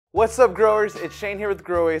What's up, growers? It's Shane here with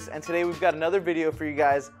Growace, and today we've got another video for you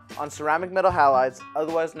guys on ceramic metal halides,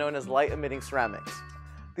 otherwise known as light-emitting ceramics.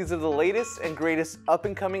 These are the latest and greatest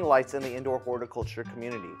up-and-coming lights in the indoor horticulture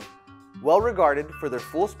community, well regarded for their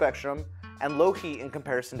full spectrum and low heat in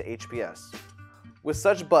comparison to HPS. With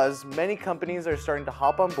such buzz, many companies are starting to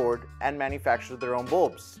hop on board and manufacture their own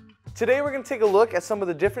bulbs. Today we're going to take a look at some of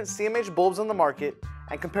the different CMH bulbs on the market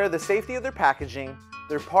and compare the safety of their packaging,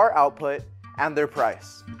 their power output, and their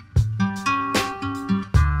price.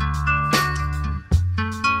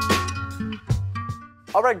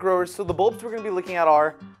 Alright growers, so the bulbs we're going to be looking at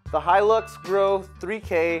are the Hilux Grow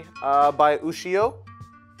 3K by Ushio,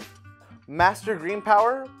 Master Green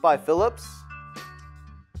Power by Philips,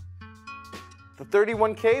 the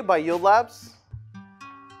 31K by Yield Labs,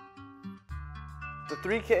 the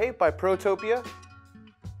 3K by Protopia,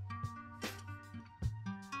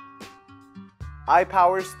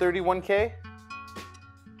 Ipower's 31K,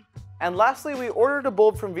 and lastly we ordered a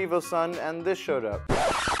bulb from Vivosun and this showed up.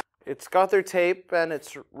 It's got their tape and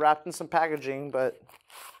it's wrapped in some packaging, but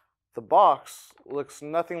the box looks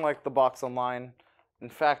nothing like the box online. In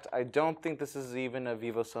fact, I don't think this is even a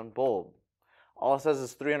Vivosun bulb. All it says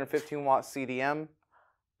is 315 watt CDM.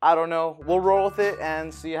 I don't know. We'll roll with it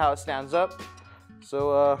and see how it stands up.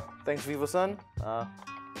 So thanks Vivosun.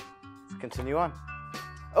 Let's continue on.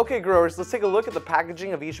 Okay growers, let's take a look at the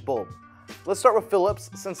packaging of each bulb. Let's start with Philips,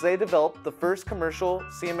 since they developed the first commercial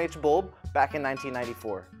CMH bulb back in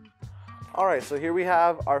 1994. Alright, so here we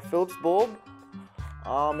have our Philips bulb.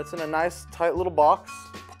 It's in a nice tight little box.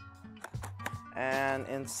 And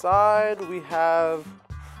inside we have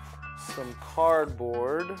some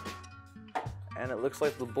cardboard. And it looks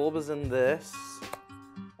like the bulb is in this.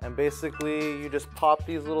 And basically you just pop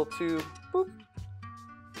these little two, boop,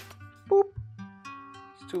 boop.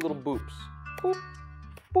 It's two little boops. Boop,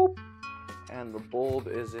 boop. And the bulb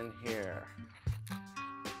is in here.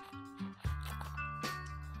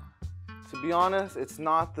 To be honest, it's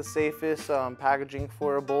not the safest packaging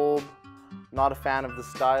for a bulb. Not a fan of the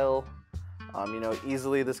style. You know,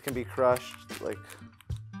 easily this can be crushed. Like,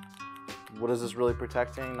 what is this really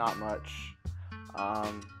protecting? Not much.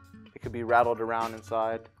 It could be rattled around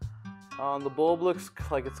inside. The bulb looks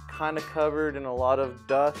like it's kind of covered in a lot of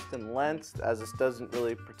dust and lint, as this doesn't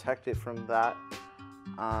really protect it from that.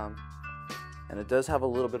 And it does have a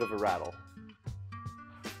little bit of a rattle.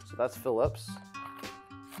 So that's Philips.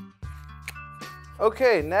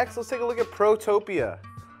 Okay, next let's take a look at Protopia.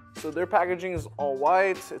 So their packaging is all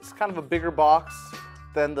white. It's kind of a bigger box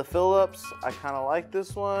than the Philips. I kind of like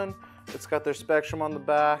this one. It's got their spectrum on the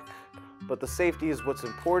back, but the safety is what's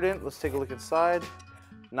important. Let's take a look inside.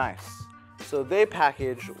 Nice. So they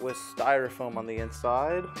package with styrofoam on the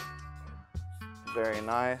inside. Very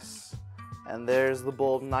nice. And there's the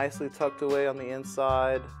bulb nicely tucked away on the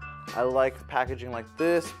inside. I like the packaging like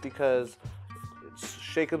this because it's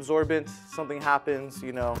shake absorbent. Something happens,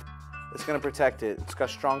 you know, it's going to protect it. It's got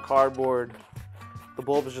strong cardboard. The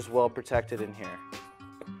bulb is just well protected in here.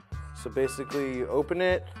 So basically you open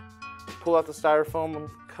it, pull out the styrofoam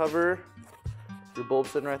cover, your bulb's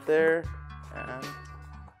sitting right there, and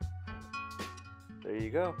there you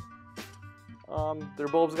go. Their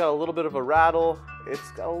bulb's got a little bit of a rattle.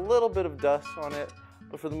 It's got a little bit of dust on it,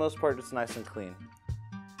 but for the most part it's nice and clean.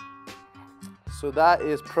 So that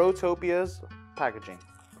is Protopia's packaging.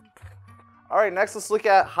 Alright, next let's look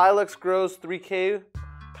at Hilux Grow's 3K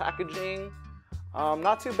packaging.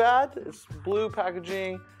 Not too bad. It's blue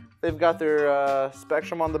packaging. They've got their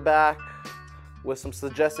spectrum on the back with some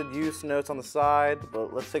suggested use notes on the side,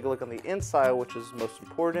 but let's take a look on the inside, which is most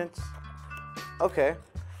important. Okay,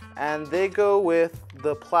 and they go with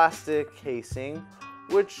the plastic casing,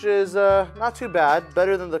 which is not too bad,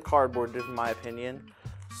 better than the cardboard in my opinion.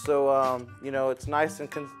 So you know, it's nice and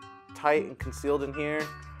tight and concealed in here.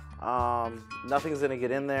 Nothing's gonna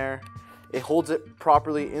get in there. It holds it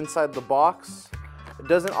properly inside the box. It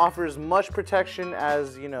doesn't offer as much protection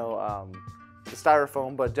as, you know, the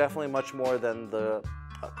styrofoam, but definitely much more than the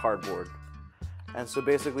cardboard. And so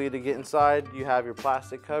basically to get inside, you have your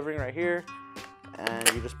plastic covering right here,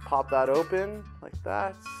 and you just pop that open like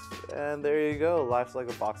that, and there you go. Life's like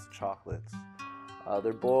a box of chocolates.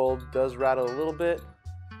 Their bulb does rattle a little bit,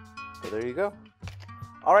 but there you go.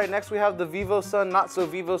 Alright, next we have the Vivosun Not So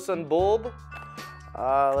Vivosun bulb.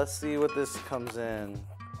 Let's see what this comes in.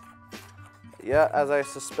 Yeah, as I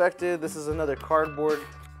suspected, this is another cardboard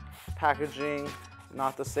packaging,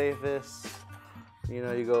 not the safest. You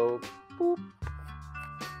know, you go boop,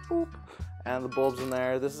 boop, and the bulb's in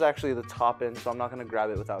there. This is actually the top end, so I'm not going to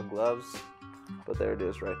grab it without gloves, but there it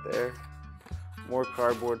is right there. More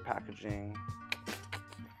cardboard packaging.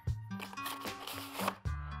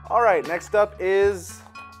 All right, next up is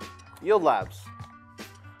Yield Labs.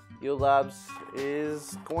 Yield Labs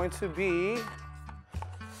is going to be,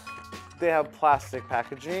 they have plastic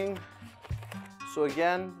packaging. So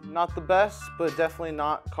again, not the best, but definitely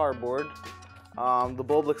not cardboard. The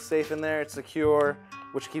bulb looks safe in there, it's secure,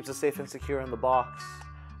 which keeps it safe and secure in the box.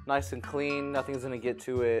 Nice and clean, nothing's gonna get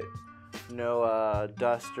to it. No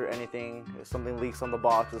dust or anything. If something leaks on the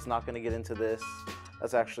box, it's not gonna get into this.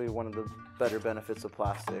 That's actually one of the better benefits of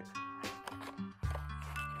plastic.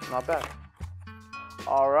 Not bad.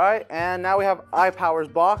 All right, and now we have Ipower's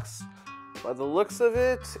box. By the looks of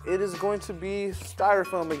it, it is going to be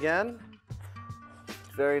styrofoam again.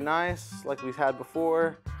 Very nice, like we've had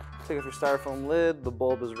before. Take off your styrofoam lid, the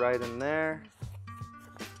bulb is right in there.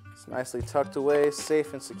 It's nicely tucked away,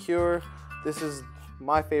 safe and secure. This is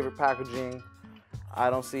my favorite packaging. I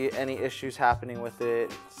don't see any issues happening with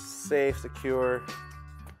it. Safe, secure,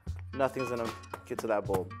 nothing's gonna get to that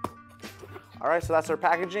bulb. All right, so that's our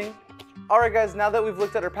packaging. All right guys, now that we've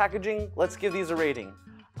looked at our packaging, let's give these a rating.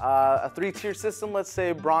 A 3-tier system, let's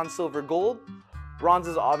say bronze, silver, gold. Bronze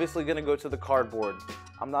is obviously gonna go to the cardboard.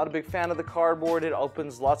 I'm not a big fan of the cardboard. It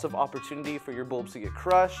opens lots of opportunity for your bulbs to get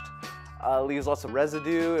crushed, leaves lots of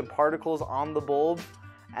residue and particles on the bulb,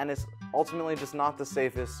 and it's ultimately just not the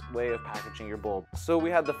safest way of packaging your bulb. So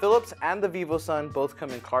we have the Philips and the Vivosun both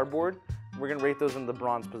come in cardboard. We're gonna rate those in the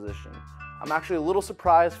bronze position. I'm actually a little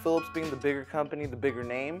surprised, Philips being the bigger company, the bigger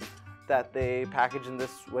name, that they package in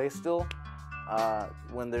this way still,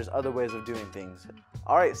 when there's other ways of doing things.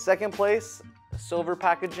 All right, second place, silver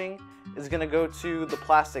packaging is gonna go to the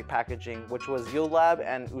plastic packaging, which was Yield Lab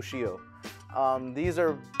and Ushio. These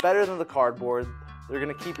are better than the cardboard. They're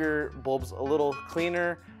gonna keep your bulbs a little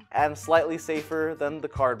cleaner and slightly safer than the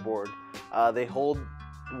cardboard. They hold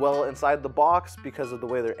well inside the box because of the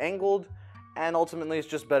way they're angled, and ultimately it's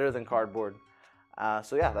just better than cardboard.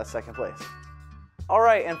 So yeah, that's second place. All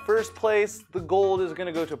right, and first place, the gold is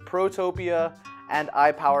gonna go to Protopia and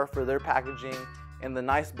Ipower for their packaging in the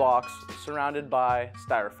nice box surrounded by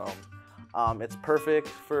styrofoam. It's perfect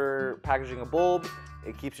for packaging a bulb.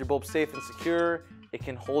 It keeps your bulb safe and secure. It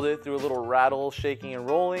can hold it through a little rattle, shaking and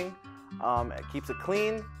rolling. It keeps it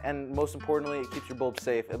clean, and most importantly, it keeps your bulb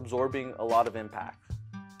safe, absorbing a lot of impact.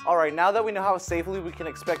 All right, now that we know how safely we can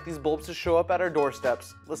expect these bulbs to show up at our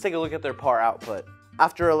doorsteps, let's take a look at their power output.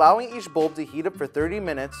 After allowing each bulb to heat up for 30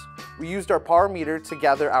 minutes, we used our power meter to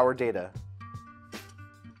gather our data.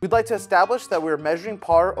 We'd like to establish that we're measuring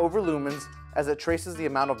power over lumens as it traces the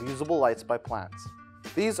amount of usable lights by plants.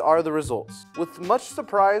 These are the results. With much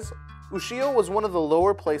surprise, Ushio was one of the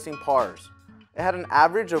lower placing PARs. It had an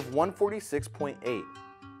average of 146.8.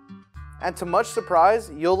 And to much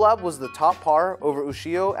surprise, Yield Lab was the top par over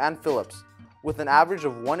Ushio and Philips, with an average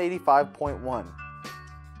of 185.1.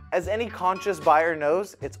 As any conscious buyer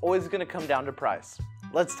knows, it's always going to come down to price.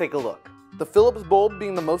 Let's take a look. The Philips bulb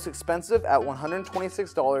being the most expensive at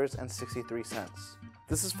 $126.63.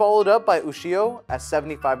 This is followed up by Ushio at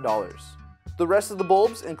 $75. The rest of the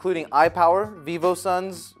bulbs, including Ipower,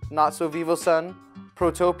 Vivosun's, Not So Vivosun,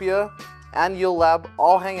 Protopia, and Yield Lab,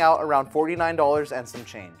 all hang out around $49 and some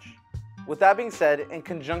change. With that being said, in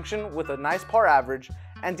conjunction with a nice par average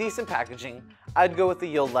and decent packaging, I'd go with the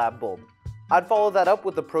Yield Lab bulb. I'd follow that up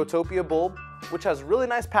with the Protopia bulb, which has really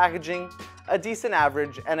nice packaging, a decent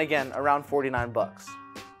average, and again, around 49 bucks.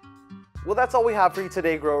 Well, that's all we have for you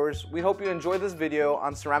today, growers. We hope you enjoyed this video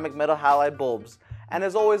on ceramic metal halide bulbs. And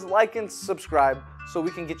as always, like and subscribe so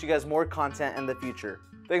we can get you guys more content in the future.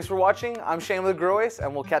 Thanks for watching. I'm Shane with Growace,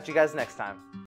 and we'll catch you guys next time.